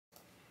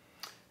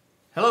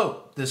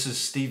Hello, this is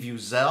Steve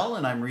Uzzell,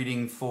 and I'm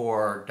reading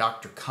for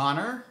Dr.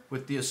 Connor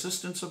with the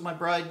assistance of my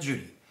bride,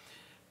 Judy.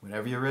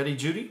 Whenever you're ready,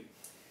 Judy.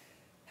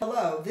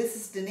 Hello, this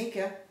is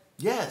Danica.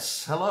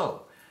 Yes,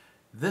 hello.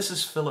 This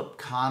is Philip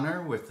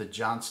Connor with the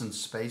Johnson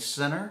Space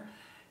Center,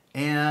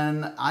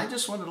 and I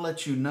just wanted to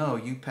let you know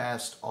you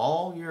passed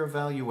all your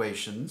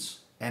evaluations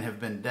and have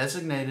been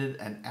designated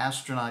an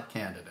astronaut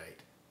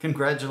candidate.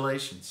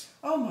 Congratulations.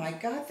 Oh my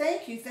God,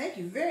 thank you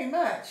very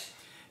much.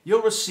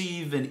 You'll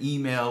receive an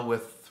email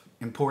with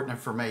important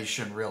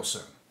information real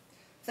soon.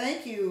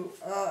 Thank you.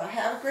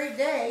 Have a great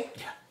day.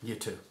 Yeah, you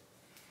too.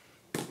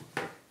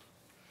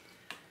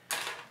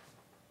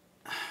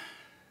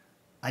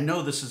 I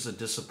know this is a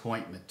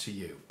disappointment to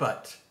you,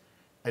 but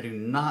I do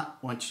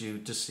not want you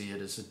to see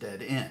it as a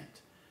dead end.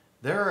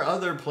 There are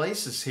other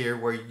places here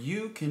where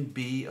you can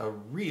be a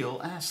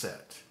real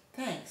asset.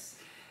 Thanks.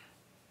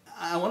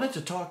 I wanted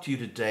to talk to you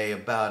today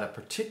about a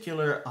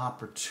particular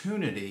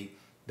opportunity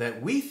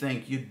that we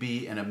think you'd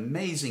be an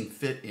amazing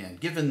fit in,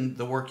 given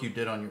the work you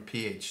did on your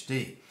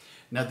PhD.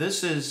 Now,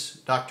 this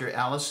is Dr.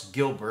 Alice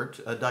Gilbert,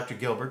 Dr.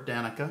 Gilbert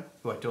Danica,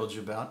 who I told you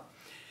about.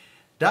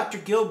 Dr.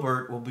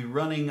 Gilbert will be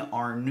running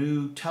our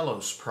new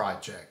Telos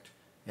project,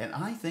 and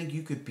I think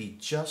you could be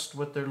just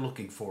what they're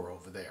looking for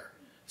over there.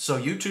 So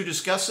you two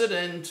discuss it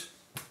and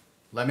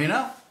let me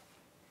know.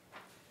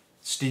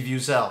 Steve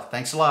Uzzell,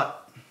 thanks a lot.